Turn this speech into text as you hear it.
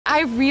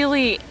I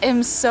really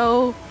am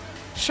so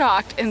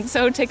shocked and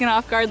so taken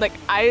off guard. Like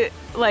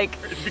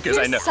because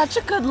I know such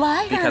a good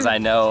liar. Because I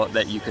know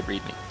that you could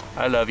read me.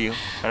 I love you,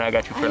 and I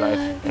got you for life,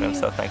 and I'm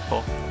so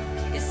thankful.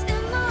 It's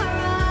in my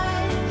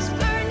eyes,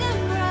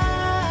 burning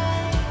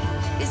bright.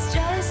 It's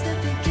just the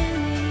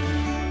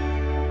beginning.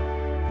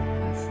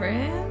 My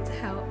friends,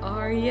 how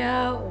are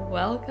ya?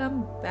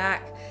 Welcome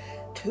back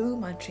to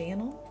my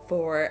channel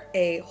for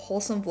a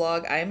wholesome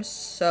vlog. I am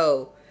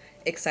so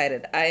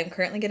excited. I am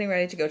currently getting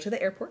ready to go to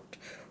the airport,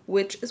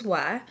 which is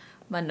why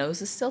my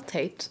nose is still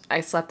taped.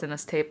 I slept in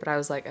this tape, but I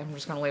was like, I'm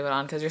just gonna leave it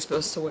on because you're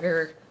supposed to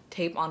wear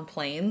tape on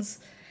planes.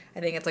 I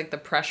think it's like the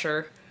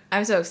pressure.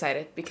 I'm so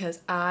excited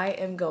because I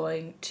am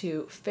going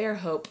to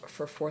Fairhope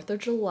for 4th of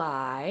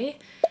July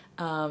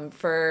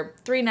for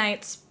 3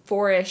 nights,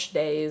 4-ish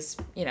days,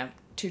 you know,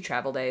 2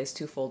 travel days,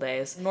 2 full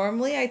days.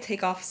 Normally I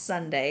take off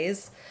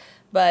Sundays,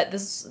 but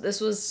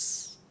this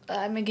was,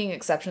 I'm making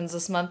exceptions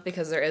this month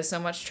because there is so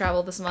much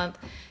travel this month.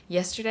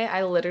 Yesterday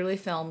I literally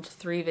filmed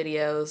 3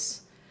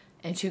 videos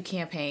and 2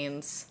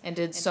 campaigns and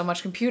did so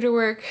much computer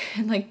work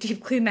and like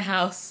deep clean the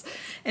house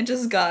and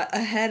just got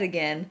ahead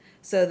again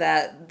so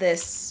that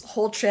this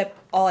whole trip,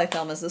 all I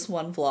film is this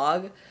one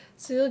vlog.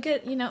 So you'll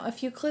get, you know, a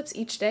few clips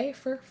each day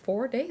for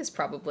 4 days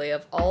probably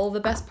of all the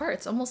best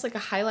parts, almost like a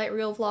highlight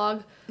reel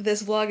vlog.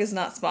 This vlog is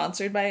not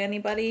sponsored by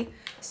anybody,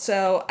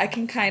 so I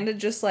can kind of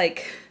just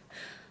like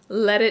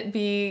let it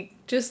be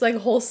just like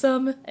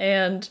wholesome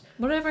and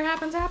whatever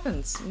happens,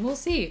 happens. We'll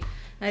see.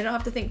 And I don't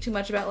have to think too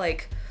much about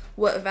like,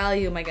 what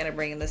value am I going to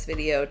bring in this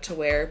video to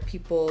where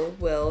people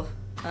will,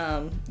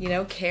 you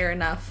know, care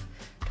enough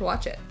to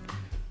watch it.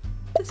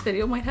 This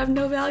video might have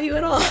no value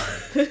at all.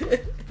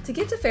 To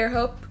get to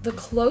Fairhope, the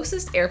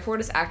closest airport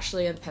is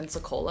actually in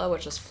Pensacola,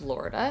 which is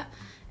Florida.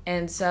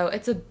 And so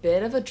it's a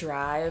bit of a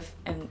drive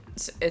and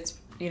it's,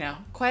 you know,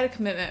 quite a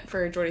commitment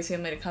for Jordy's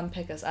family to come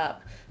pick us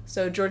up.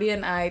 So Jordy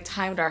and I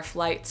timed our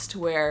flights to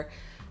where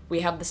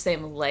we have the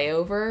same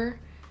layover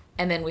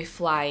and then we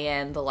fly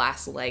in the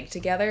last leg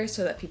together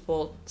so that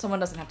someone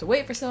doesn't have to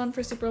wait for someone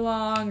for super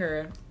long,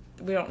 or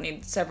we don't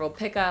need several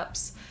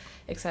pickups,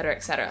 etc.,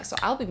 etc. So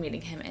I'll be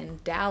meeting him in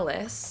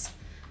Dallas,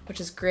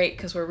 which is great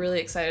because we're really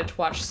excited to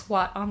watch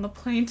SWAT on the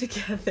plane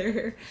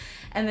together.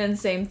 And then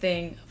same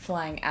thing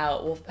flying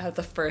out. We'll have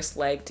the first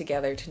leg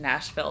together to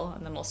Nashville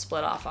and then we'll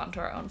split off onto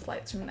our own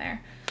flights from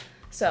there.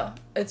 So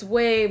it's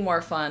way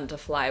more fun to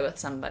fly with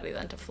somebody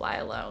than to fly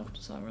alone.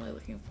 So I'm really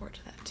looking forward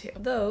to that too.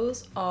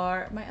 Those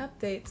are my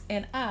updates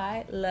and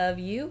I love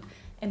you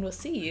and we'll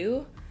see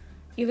you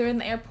either in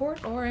the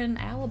airport or in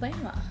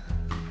Alabama.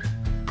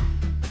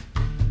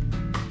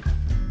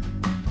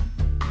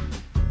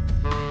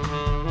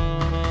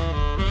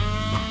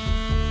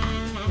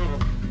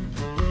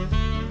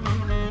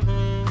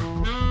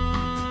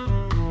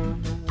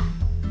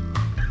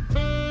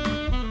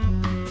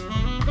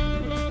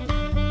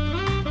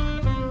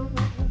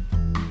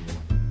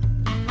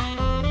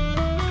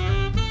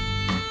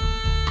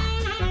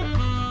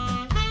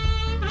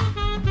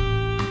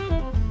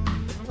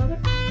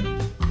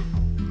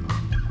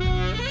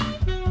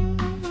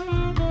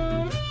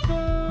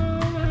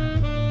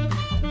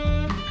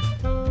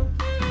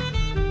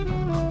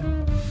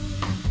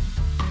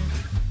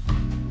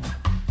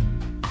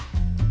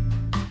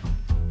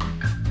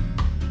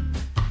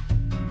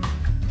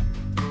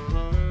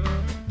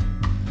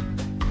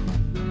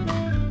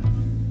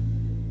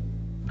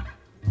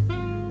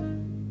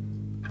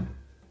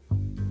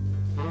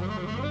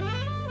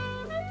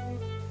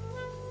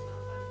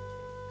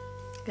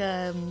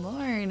 Good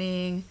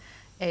morning.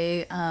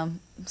 A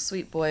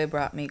sweet boy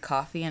brought me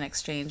coffee in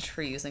exchange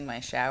for using my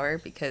shower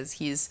because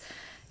he's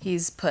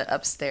put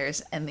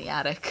upstairs in the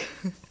attic.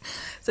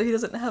 So he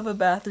doesn't have a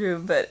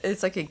bathroom, but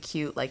it's like a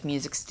cute like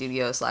music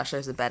studio /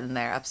 there's a bed in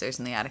there upstairs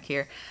in the attic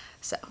here.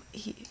 So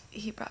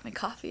he brought me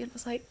coffee and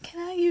was like,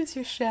 "Can I use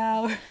your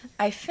shower?"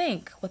 I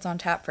think what's on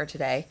tap for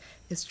today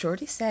is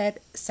Jordy said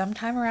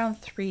sometime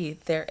around 3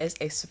 there is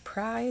a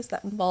surprise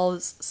that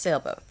involves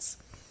sailboats.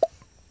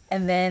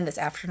 And then this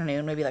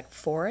afternoon, maybe like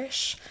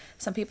 4-ish,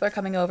 some people are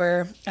coming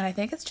over, and I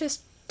think it's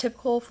just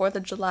typical 4th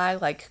of July,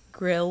 like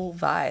grill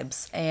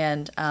vibes.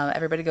 And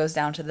everybody goes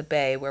down to the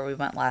bay where we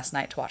went last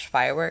night to watch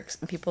fireworks,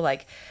 and people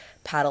like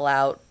paddle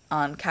out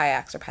on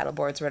kayaks or paddle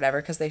boards or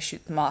whatever because they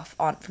shoot them off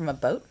from a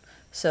boat.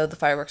 So the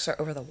fireworks are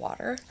over the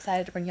water.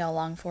 Excited to bring y'all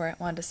along for it.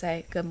 Wanted to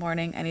say good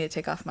morning. I need to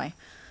take off my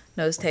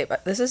nose tape.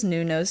 This is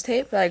new nose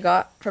tape that I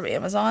got from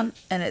Amazon,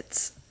 and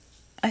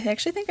I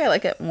actually think I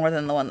like it more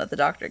than the one that the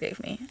doctor gave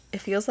me.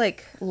 It feels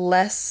like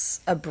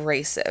less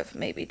abrasive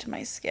maybe to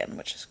my skin,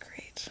 which is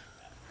great.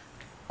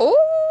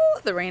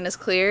 Oh, the rain has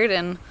cleared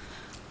and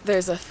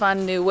there's a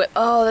fun new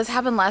oh, this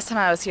happened last time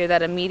I was here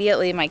that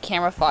immediately my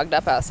camera fogged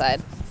up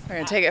outside. We're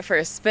gonna take it for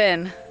a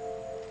spin.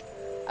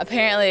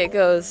 Apparently it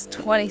goes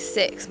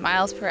 26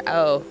 miles per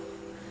hour.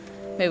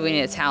 Maybe we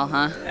need a towel,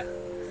 huh? Yeah,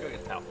 go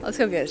get a towel. Let's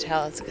go get a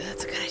towel. That's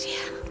a good idea.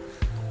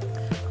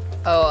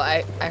 Oh,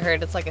 I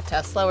heard it's like a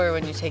Tesla where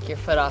when you take your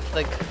foot off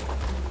the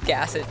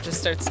gas, it just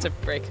starts to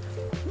brake.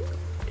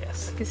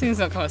 Yes. These things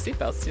don't come with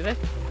seatbelts, do they? I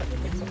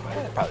think so.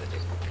 Yeah, they probably do.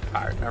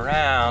 cart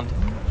around.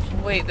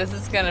 Wait, this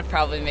is gonna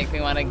probably make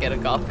me want to get a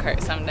golf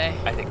cart someday.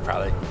 I think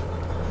probably.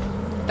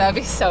 That'd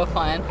be so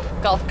fun.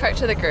 Golf cart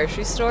to the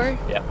grocery store.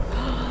 Yep.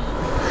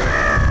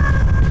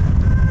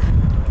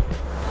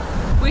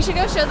 We should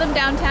go show them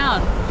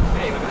downtown.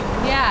 Hey,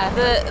 Yeah,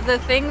 the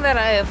thing that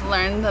I have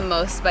learned the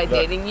most by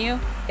dating you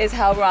is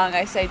how wrong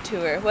I say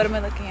tour. What am I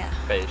looking at?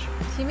 beige.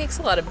 He makes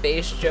a lot of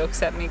beige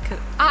jokes at me because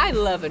I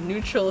love a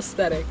neutral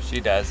aesthetic. She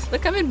does.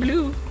 Look, I'm in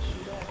blue.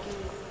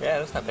 Yeah,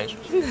 that's not beige.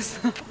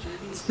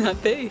 It's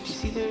not beige.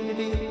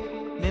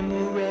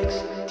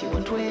 Memorex,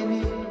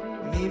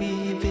 T120,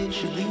 maybe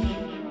eventually,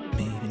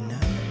 maybe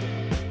not.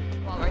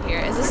 While we're here,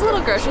 is this a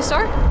little grocery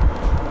store?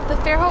 The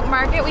Fairhope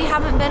Market? We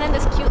haven't been in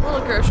this cute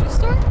little grocery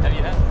store? Have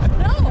you not?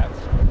 No.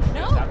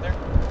 No. Stop there?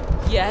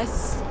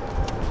 Yes.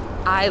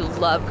 I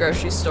love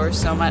grocery stores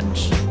so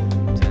much.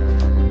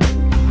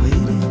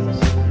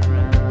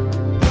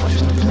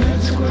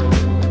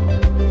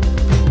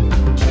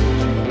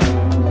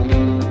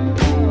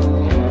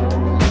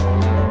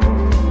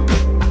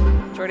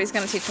 Jordy's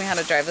gonna teach me how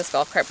to drive this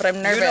golf cart, but I'm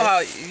nervous. You know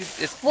how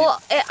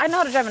I know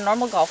how to drive a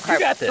normal golf cart,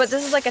 You got this. but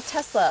this is like a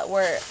Tesla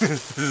where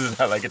this is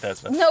not like a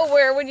Tesla. no,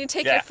 where when you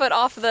take Yeah. your foot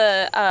off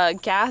the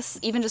gas,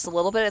 even just a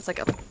little bit, it's like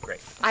a.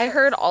 Great. I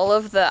heard all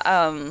of the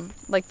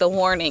like the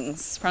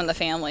warnings from the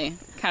family.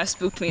 Kind of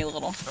spooked me a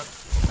little.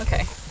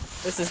 Okay,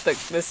 this is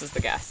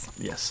the gas.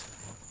 Yes.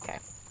 Okay.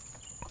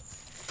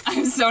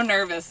 I'm so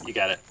nervous. You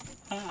got it.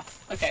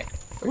 Okay,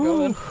 we're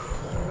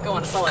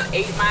going solid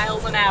 8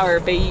 miles an hour,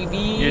 baby.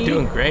 You're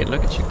doing great.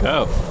 Look at you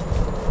go.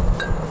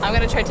 I'm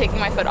gonna try taking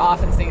my foot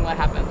off and seeing what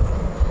happens.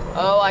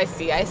 Oh, I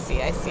see.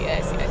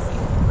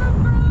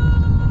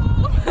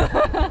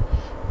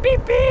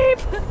 Beep beep.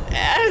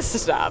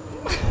 Stop.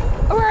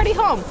 Oh, we're already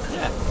home.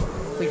 Yeah.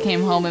 We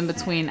came home in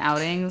between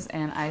outings,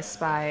 and I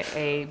spy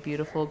a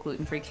beautiful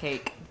gluten-free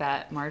cake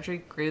that Marjorie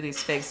grew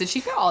these figs. Did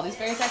she grow all these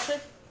berries actually?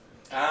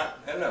 I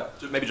don't know.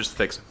 Maybe just the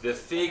figs. The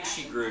figs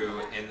she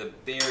grew and the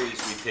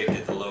berries we picked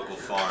at the local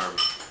farm.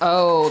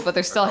 Oh, but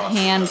they're still Across the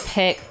road.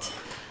 hand-picked.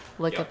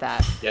 Look at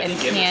that. Yeah, And I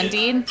think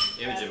candied.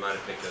 Imogen might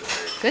have picked those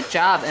berries. Good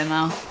job,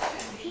 Emma.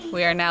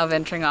 We are now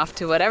venturing off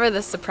to whatever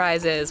this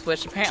surprise is,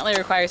 which apparently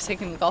requires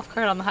taking the golf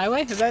cart on the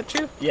highway. Is that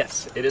true?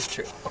 Yes, it is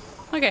true.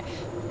 Okay.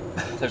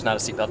 There's not a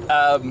seatbelt.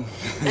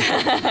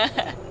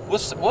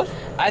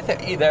 I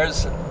think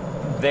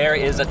there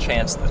is a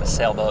chance that a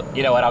sailboat.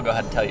 You know what? I'll go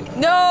ahead and tell you.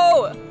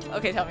 No!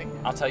 Okay, tell me.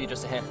 I'll tell you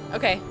just a hint.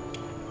 Okay.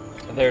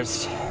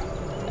 There's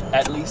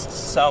at least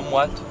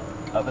somewhat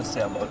of a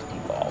sailboat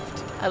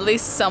involved. At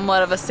least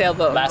somewhat of a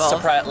sailboat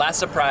involved. Last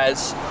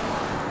surprise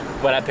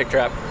when I picked her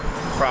up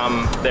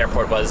from the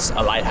airport was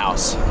a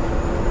lighthouse.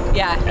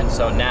 Yeah. And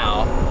so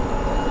now,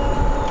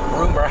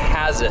 rumor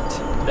has it,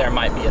 there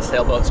might be a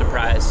sailboat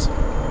surprise.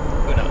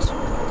 Who knows?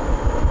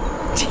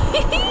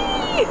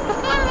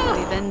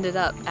 We've ended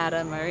up at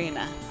a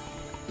marina.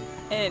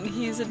 And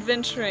he's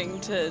adventuring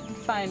to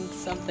find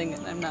something,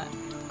 and I'm not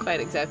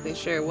quite exactly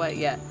sure what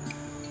yet.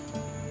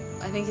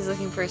 I think he's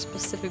looking for a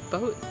specific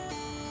boat.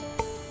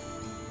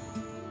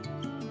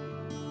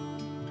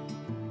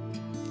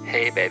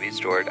 Hey babies,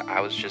 Jordy.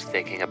 I was just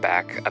thinking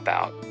back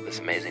about this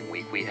amazing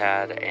week we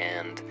had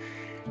and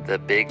the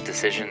big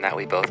decision that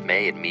we both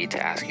made, me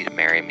to ask you to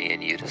marry me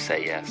and you to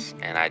say yes.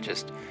 And I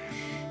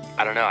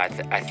don't know,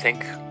 I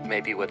think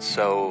maybe what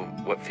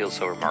feels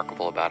so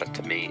remarkable about it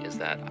to me is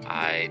that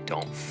I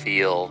don't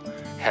feel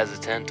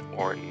hesitant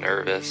or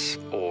nervous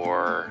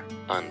or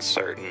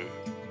uncertain.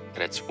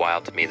 And it's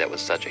wild to me that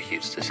was such a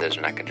huge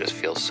decision. I can just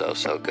feel so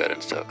good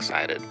and so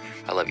excited.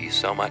 I love you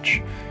so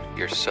much.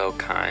 You're so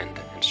kind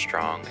and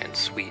strong and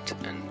sweet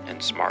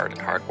and smart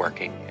and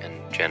hardworking and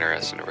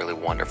generous and a really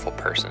wonderful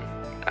person.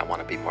 And I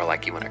want to be more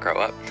like you when I grow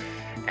up.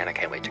 And I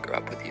can't wait to grow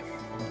up with you.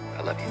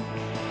 I love you.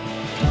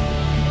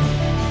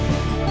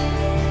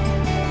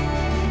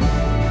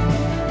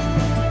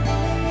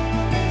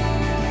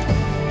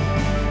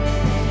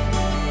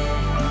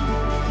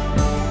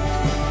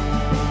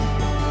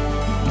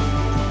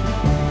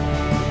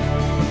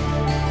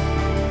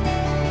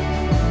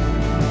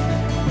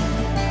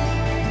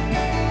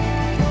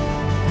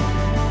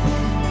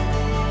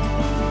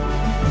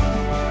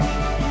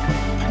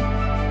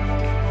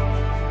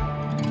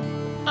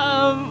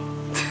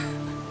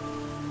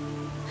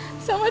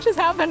 So much has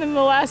happened in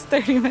the last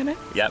 30 minutes.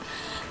 Yep.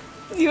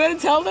 You want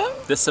to tell them?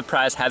 This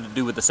surprise had to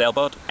do with the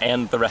sailboat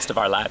and the rest of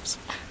our lives.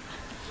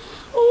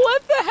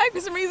 What the heck? For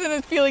some reason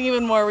it's feeling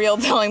even more real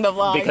telling the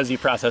vlog. Because you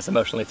process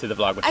emotionally through the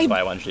vlog, which is why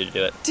I wanted you to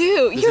do it.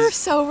 Dude, This you're is-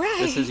 so right.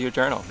 This is your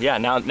journal. Yeah,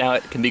 now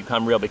it can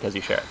become real because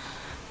you share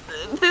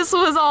it. This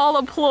was all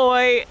a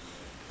ploy.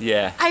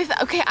 Yeah.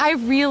 I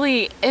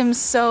really am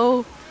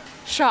so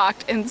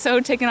shocked and so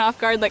taken off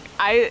guard.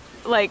 I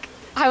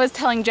was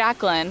telling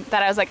Jacqueline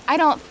that I was like, I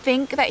don't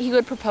think that he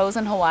would propose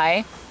in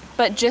Hawaii,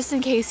 but just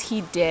in case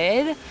he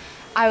did,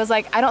 I was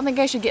like, I don't think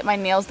I should get my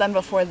nails done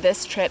before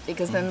this trip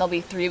because then they'll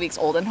be 3 weeks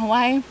old in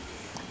Hawaii.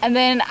 And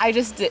then I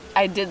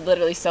did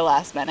literally so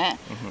last minute,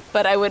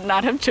 but I would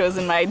not have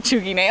chosen my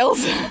chuggy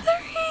nails.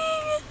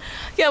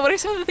 Yeah, what are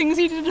some of the things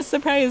you did to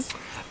surprise?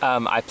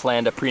 I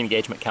planned a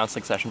pre-engagement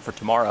counseling session for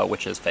tomorrow,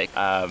 which is fake.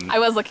 I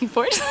was looking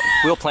forward to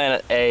that. We'll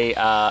plan a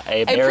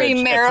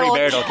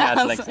premarital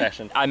counseling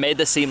session. I made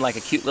this seem like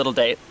a cute little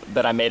date,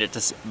 but I made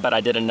it but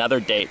I did another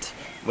date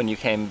when you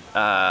came,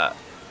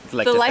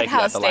 like The to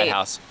lighthouse the date.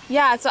 lighthouse.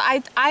 Yeah, so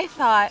I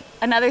thought,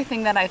 another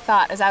thing that I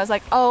thought is I was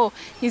like, oh,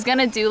 he's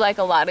gonna do like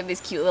a lot of these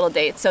cute little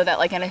dates so that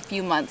like in a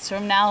few months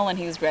from now when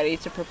he's ready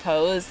to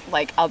propose,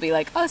 like I'll be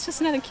like, oh, it's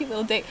just another cute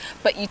little date.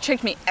 But you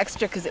tricked me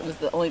extra because it was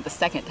only the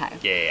second time.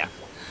 Yeah.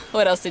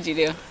 What else did you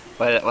do?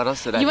 What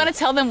else did I do? You want to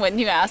tell them when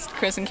you asked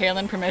Chris and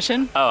Carolyn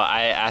permission? Oh,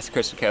 I asked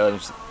Chris and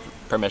Carolyn's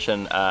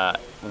permission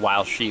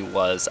while she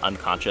was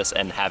unconscious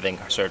and having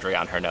surgery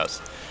on her nose.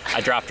 I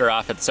dropped her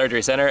off at the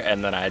surgery center,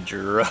 and then I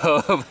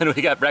drove, and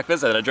we got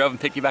breakfast, and I drove and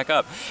picked you back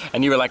up.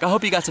 And you were like, I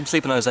hope you got some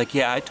sleep. And I was like,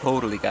 yeah, I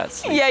totally got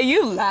sleep. Yeah,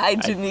 you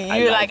lied to me.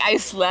 You were like, I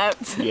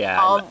slept Yeah,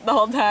 the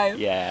whole time.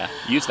 Yeah,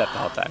 you slept the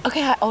whole time.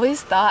 Okay, I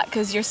always thought,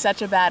 because you're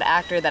such a bad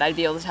actor, that I'd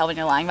be able to tell when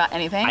you're lying about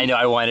anything. I know,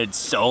 I wanted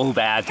so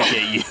bad to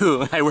get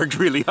you. I worked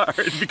really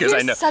hard because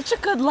You're such a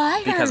good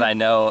liar. Because I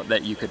know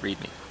that you could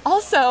read me.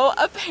 Also,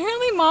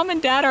 apparently Mom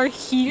and Dad are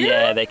here.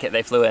 Yeah,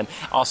 they flew in.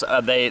 Also,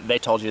 they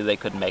told you they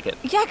couldn't make it.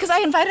 Yeah, because I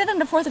invited them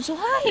to 4th of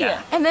July.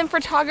 Yeah. And then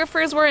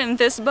photographers were in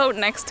this boat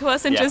next to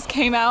us and just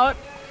came out.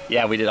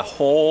 Yeah, we did a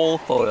whole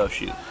photo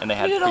shoot, and they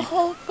had We did a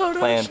whole photo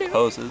planned shoot.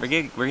 poses. We're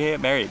gonna get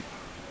married,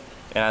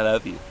 and I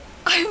love you.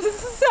 I'm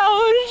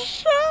so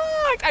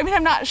shocked. I mean,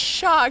 I'm not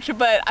shocked,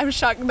 but I'm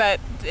shocked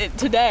that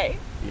today.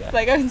 Yeah.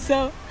 Like, I'm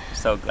so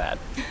glad.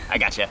 I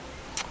got you.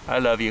 I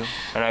love you,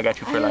 and I got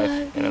you for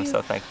life, and I'm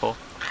so thankful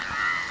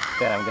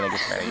that I'm gonna get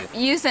to marry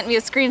you. You sent me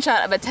a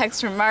screenshot of a text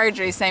from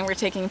Marjorie saying we're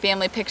taking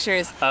family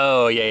pictures.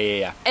 Oh,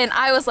 yeah. And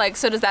I was like,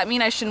 so does that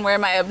mean I shouldn't wear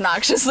my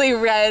obnoxiously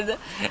red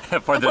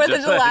 4th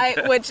of July,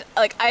 which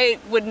like I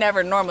would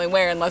never normally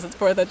wear unless it's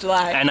 4th of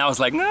July. And I was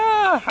like,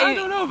 nah, I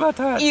don't know about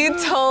that. You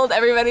told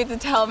everybody to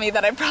tell me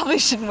that I probably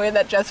shouldn't wear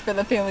that dress for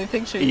the family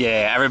pictures.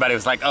 Yeah, everybody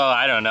was like, oh,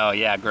 I don't know.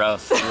 Yeah,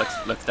 gross.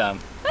 Looks dumb.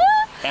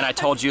 And I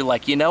told you,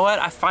 like, you know what?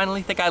 I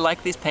finally think I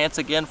like these pants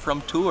again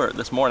from tour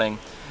this morning.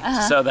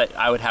 So that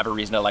I would have a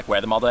reason to like wear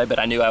them all the way, but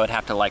I knew I would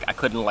have to like, I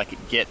couldn't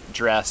like get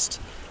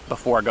dressed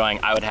before going.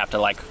 I would have to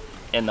like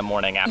in the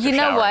morning after you know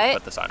shower what?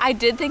 put this on. I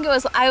did think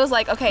I was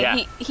like,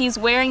 okay, he's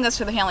wearing this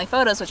for the family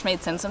photos, which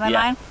made sense in my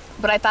mind.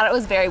 But I thought it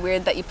was very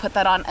weird that you put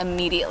that on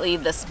immediately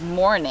this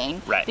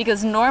morning. Right.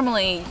 Because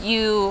normally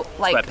you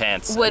like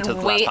Sweatpants would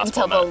wait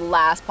until the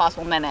last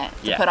possible minute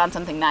to put on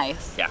something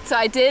nice. Yeah. So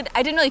I didn't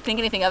really think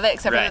anything of it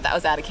except for that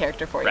was out of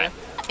character for you.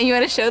 And you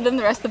want to show them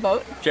the rest of the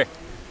boat? Sure.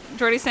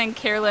 Jordy's saying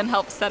Carolyn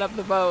helped set up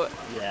the boat.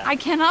 Yeah. I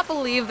cannot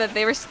believe that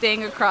they were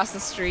staying across the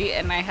street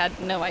and I had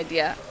no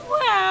idea.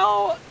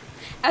 Wow.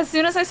 As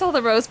soon as I saw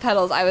the rose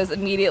petals, I was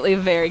immediately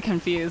very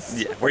confused.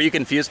 Yeah. Were you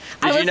confused?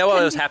 Did you know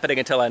what was happening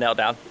until I knelt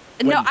down?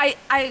 No,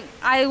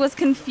 I was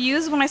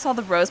confused when I saw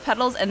the rose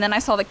petals and then I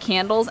saw the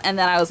candles and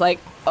then I was like,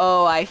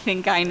 oh, I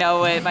think I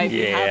know what might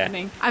be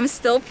happening. I'm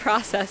still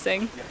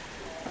processing.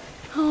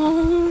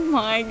 Oh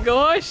my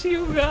gosh,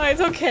 you guys.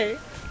 Okay.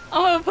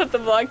 I'm gonna put the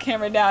vlog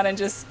camera down and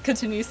just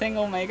continue saying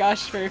oh my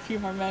gosh for a few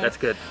more minutes. That's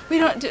good. We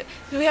don't do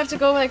we have to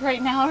go like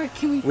right now or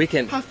can we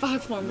can have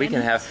 5 more minutes? We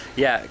can have,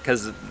 yeah,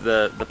 because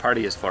the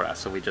party is for us,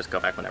 so we just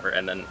go back whenever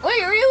and then.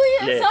 Wait,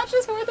 really? Yeah. It's not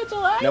just 4th of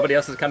July? Nobody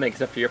else is coming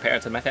except for your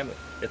parents and my family.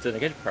 It's an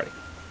engagement party.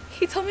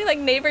 He told me like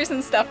neighbors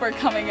and stuff were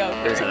coming over.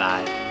 It was a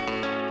lie.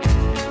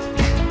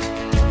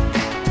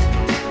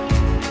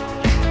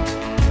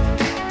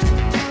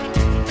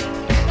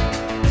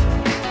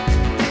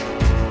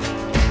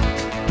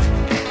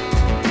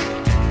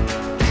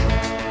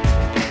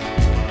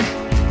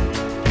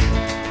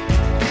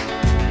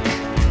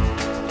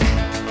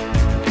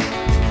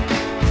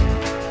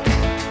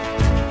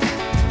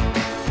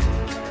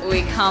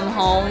 We come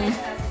home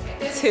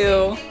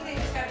to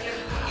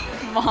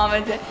Mom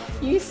and Dad.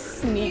 You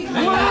sneaky.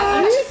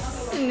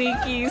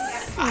 You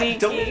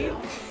sneaky.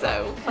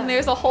 So, and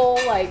there's a whole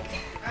like,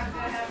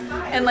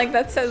 and like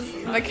that says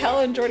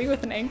Mikkel and Jordy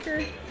with an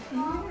anchor.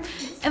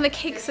 And the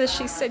cake says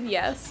she said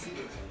yes.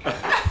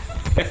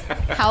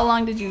 How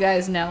long did you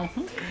guys know?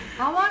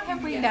 How long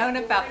have we known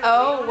about?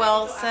 Oh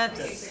well,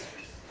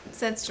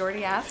 since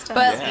Jordy asked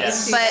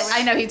us. But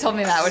I know he told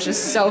me that, which is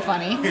so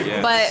funny.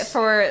 Yeah. But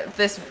for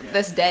this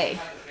day.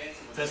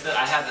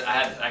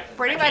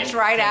 Pretty much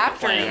right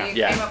after you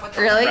came up with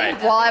the Really? Right.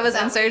 While I was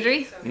in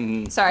surgery?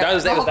 Sorry. That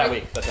was the whole that re-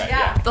 week. That's right.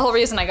 Yeah. The whole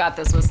reason I got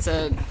this was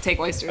to take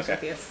oysters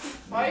with you.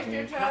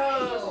 Oyster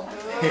toast.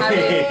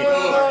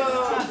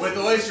 With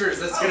oysters,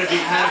 that's gonna be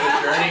kind of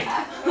a journey.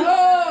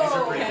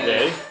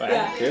 Ready?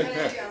 5, 2,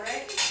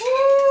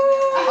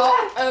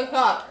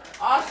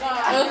 Awesome.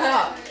 I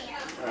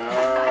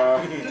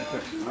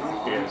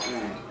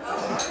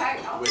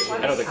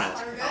don't think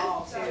that's.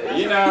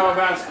 You know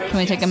about space. Can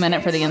we take a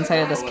minute for the inside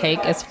of this cake?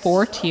 It's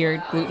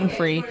 4-tiered,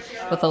 gluten-free,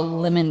 with a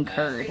lemon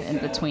curd in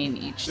between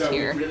each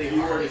tier.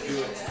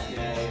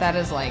 That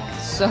is like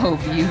so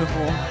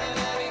beautiful.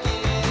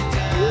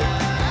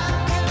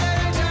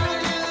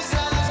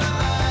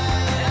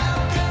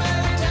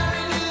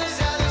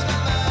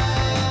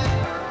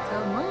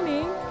 Good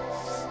morning.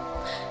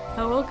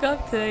 woke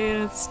up today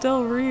and it's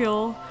still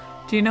real.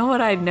 Do you know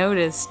what I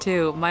noticed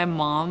too? My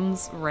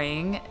mom's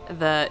ring,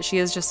 she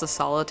is just a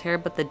solitaire,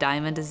 but the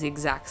diamond is the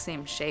exact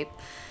same shape.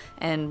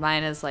 And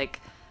mine is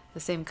like the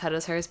same cut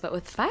as hers, but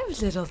with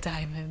 5 little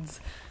diamonds,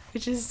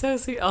 which is so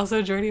sweet.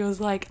 Also, Jordy was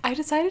like, I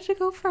decided to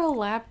go for a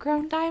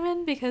lab-grown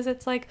diamond because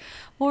it's like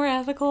more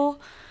ethical.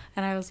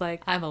 And I was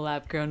like, I'm a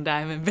lab-grown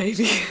diamond,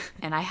 baby.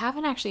 And I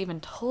haven't actually even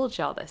told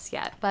y'all this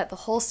yet, but the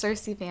whole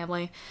Cersei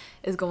family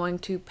is going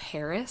to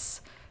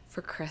Paris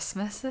for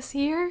Christmas this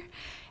year.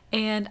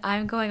 And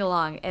I'm going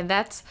along. And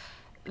that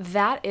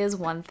is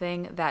one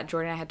thing that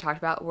Jordy and I had talked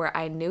about, where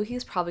I knew he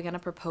was probably going to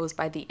propose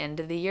by the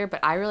end of the year, but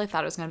I really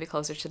thought it was going to be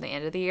closer to the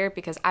end of the year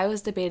because I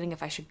was debating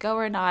if I should go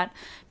or not,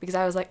 because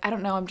I was like, I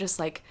don't know, I'm just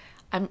like,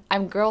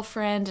 I'm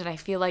girlfriend and I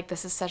feel like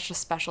this is such a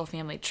special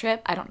family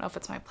trip. I don't know if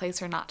it's my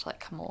place or not to like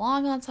come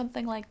along on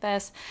something like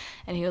this.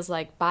 And he was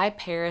like, by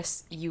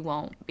Paris, you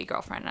won't be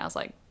girlfriend. And I was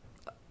like,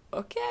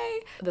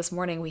 okay. This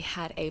morning we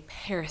had a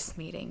Paris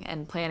meeting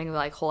and planning the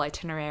like whole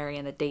itinerary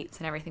and the dates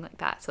and everything like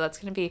that. So that's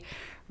going to be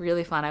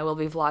really fun. I will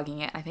be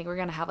vlogging it. I think we're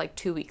going to have like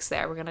 2 weeks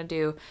there. We're going to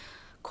do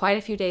quite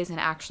a few days in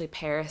actually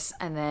Paris,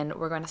 and then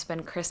we're going to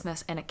spend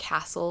Christmas in a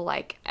castle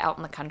like out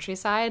in the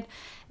countryside,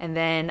 and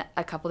then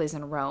a couple days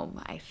in Rome,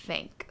 I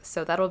think.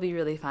 So that'll be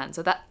really fun.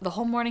 So that the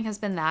whole morning has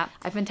been that.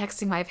 I've been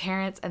texting my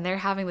parents and they're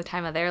having the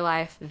time of their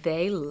life.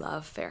 They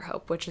love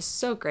Fairhope, which is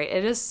so great.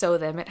 It is so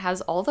them. It has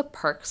all the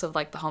perks of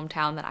like the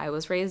hometown that I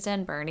was raised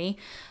in, Boerne,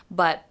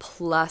 but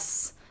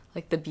plus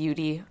like the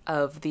beauty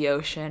of the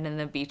ocean and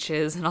the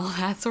beaches and all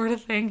that sort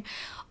of thing.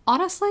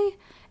 Honestly,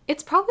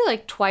 it's probably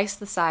like twice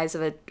the size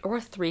of or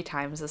 3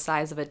 times the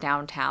size of a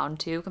downtown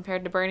too,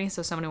 compared to Boerne.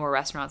 So many more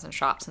restaurants and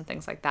shops and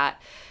things like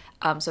that.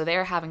 So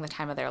they're having the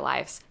time of their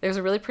lives. There's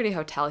a really pretty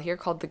hotel here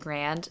called the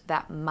Grand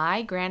that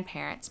my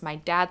grandparents, my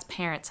dad's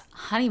parents,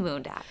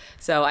 honeymooned at.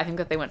 So I think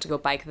that they went to go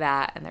bike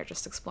that and they're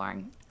just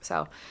exploring.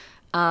 So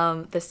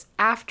this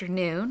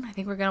afternoon, I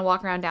think we're gonna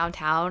walk around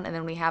downtown, and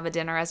then we have a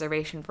dinner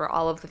reservation for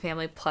all of the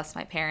family plus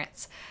my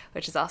parents,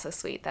 which is also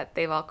sweet that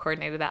they've all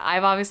coordinated that.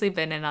 I've obviously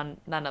been in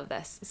on none of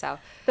this. So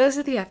those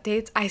are the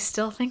updates. I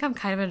still think I'm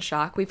kind of in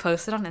shock. We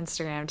posted on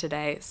Instagram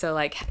today. So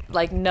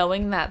like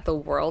knowing that the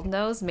world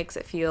knows makes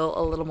it feel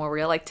a little more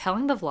real. Like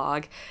telling the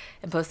vlog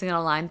and posting it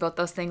online, both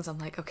those things, I'm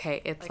like,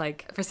 okay, it's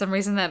like for some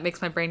reason that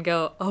makes my brain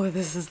go, oh,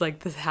 this is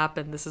like, this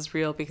happened, this is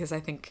real, because I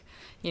think,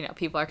 you know,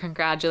 people are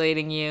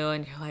congratulating you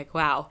and you're like,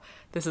 wow,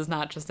 this is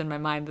not just in my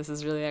mind, this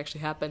has really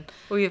actually happened.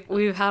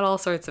 We've had all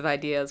sorts of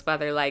ideas,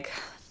 whether like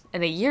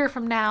in a year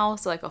from now,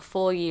 so like a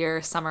full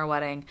year summer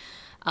wedding,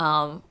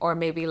 or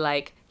maybe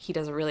like he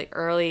does a really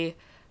early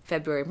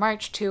February,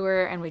 March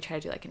tour and we try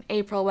to do like an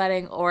April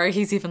wedding, or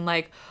he's even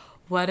like,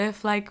 what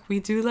if like we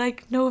do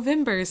like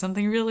November,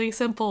 something really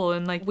simple,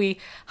 and like we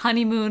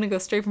honeymoon and go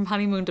straight from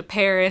honeymoon to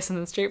Paris, and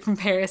then straight from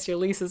Paris your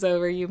lease is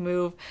over, you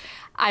move.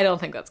 I don't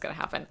think that's gonna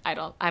happen. I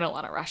don't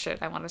want to rush it.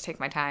 I want to take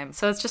my time.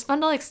 So it's just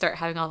fun to like start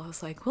having all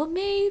those like, well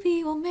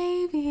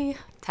maybe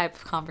type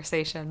of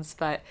conversations.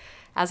 But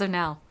as of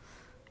now,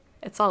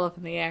 it's all up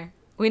in the air.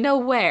 We know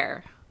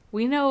where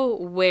we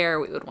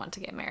would want to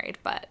get married,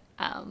 but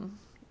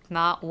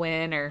not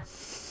when or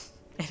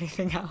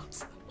anything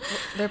else.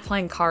 They're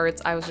playing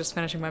cards. I was just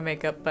finishing my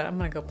makeup, but I'm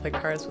gonna go play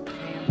cards with the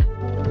fam.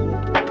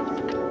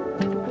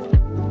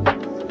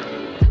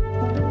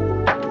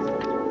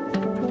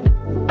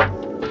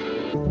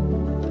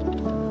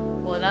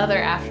 Well, another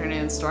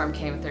afternoon storm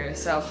came through,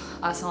 so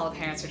us and all the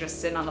parents are just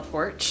sitting on the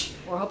porch.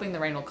 We're hoping the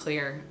rain will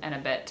clear in a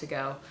bit to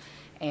go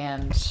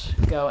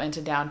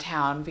into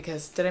downtown,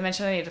 because did I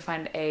mention I need to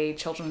find a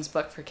children's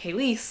book for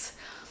Kayleese,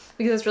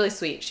 because it's really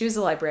sweet. She was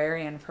a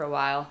librarian for a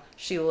while.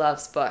 She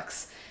loves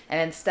books. And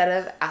instead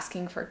of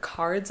asking for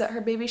cards at her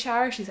baby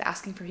shower, she's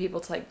asking for people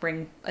to like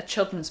bring a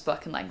children's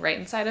book and like write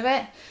inside of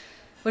it,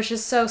 which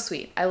is so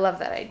sweet. I love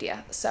that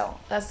idea. So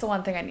that's the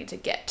one thing I need to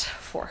get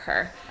for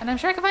her. And I'm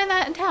sure I can find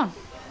that in town.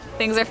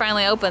 Things are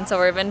finally open, so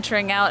we're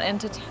venturing out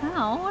into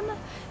town.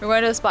 We're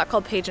going to a spot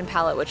called Page and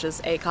Palette, which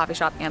is a coffee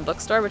shop and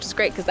bookstore, which is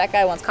great because that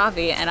guy wants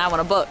coffee and I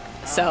want a book.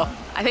 So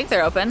I think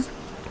they're open.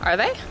 Are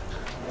they?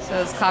 So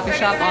it's coffee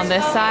shop on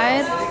this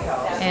side,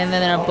 and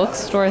then a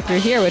bookstore through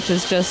here, which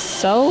is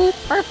just so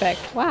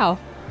perfect. Wow.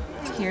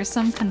 Here's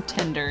some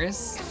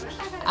contenders.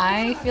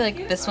 I feel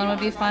like this one would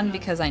be fun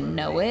because I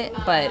know it,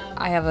 but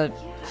I have a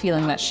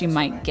feeling that she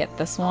might get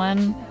this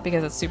one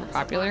because it's super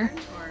popular.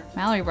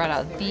 Mallory brought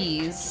out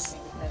these.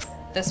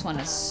 This one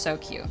is so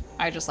cute.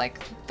 I just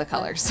like the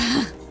colors.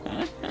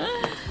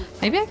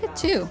 Maybe I could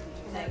too.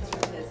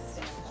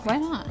 Why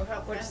not?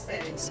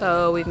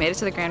 So we've made it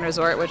to the Grand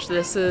Resort, which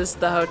this is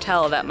the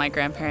hotel that my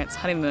grandparents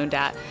honeymooned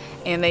at.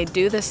 And they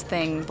do this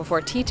thing before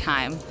tea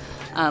time,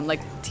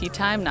 like tea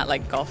time, not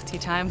like golf tea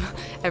time,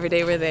 every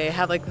day, where they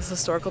have like this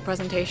historical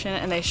presentation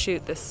and they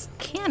shoot this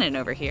cannon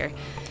over here.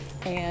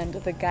 And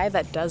the guy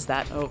that does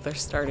that, oh, they're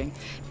starting,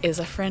 is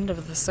a friend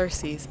of the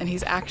Cerseis, and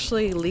he's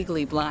actually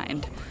legally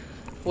blind,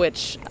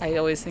 which I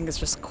always think is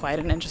just quite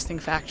an interesting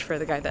fact for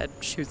the guy that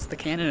shoots the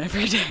cannon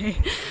every day.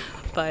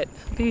 But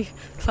it'd be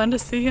fun to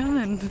see him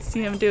and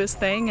see him do his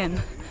thing, and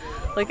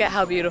Look at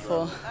how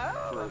beautiful.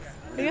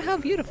 Look at how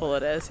beautiful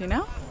it is, you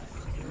know?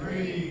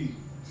 3,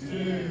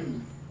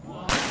 2,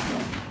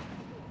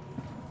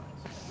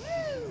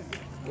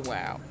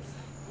 Wow.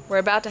 We're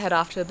about to head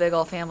off to a big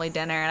old family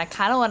dinner, and I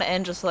kind of want to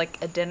end just like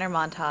a dinner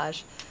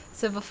montage.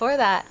 So before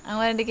that, I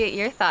wanted to get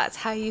your thoughts.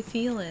 How you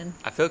feeling?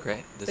 I feel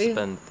great. This has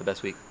been the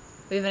best week.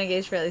 We've been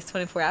engaged for at least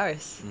 24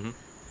 hours. Mm-hmm.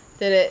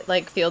 Did it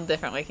like feel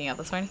different waking up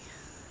this morning?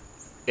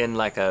 In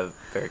like a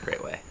very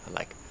great way.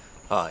 Like,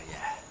 oh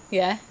yeah,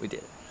 Yeah? we did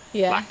it.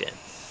 Yeah? Locked in.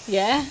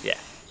 Yeah? Yeah.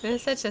 It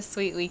was such a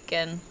sweet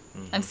weekend.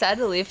 I'm sad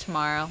to leave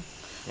tomorrow.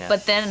 Yeah.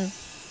 But then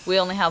we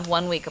only have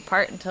 1 week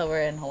apart until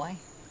we're in Hawaii.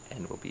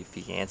 And we'll be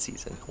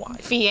fiancés in Hawaii.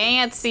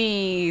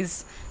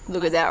 Fiancies!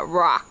 Look at that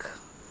rock.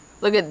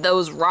 Look at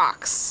those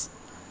rocks.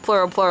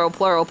 Plural, plural,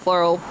 plural,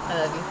 plural.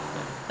 I love you.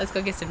 Let's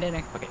go get some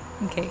dinner. Okay.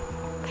 Okay.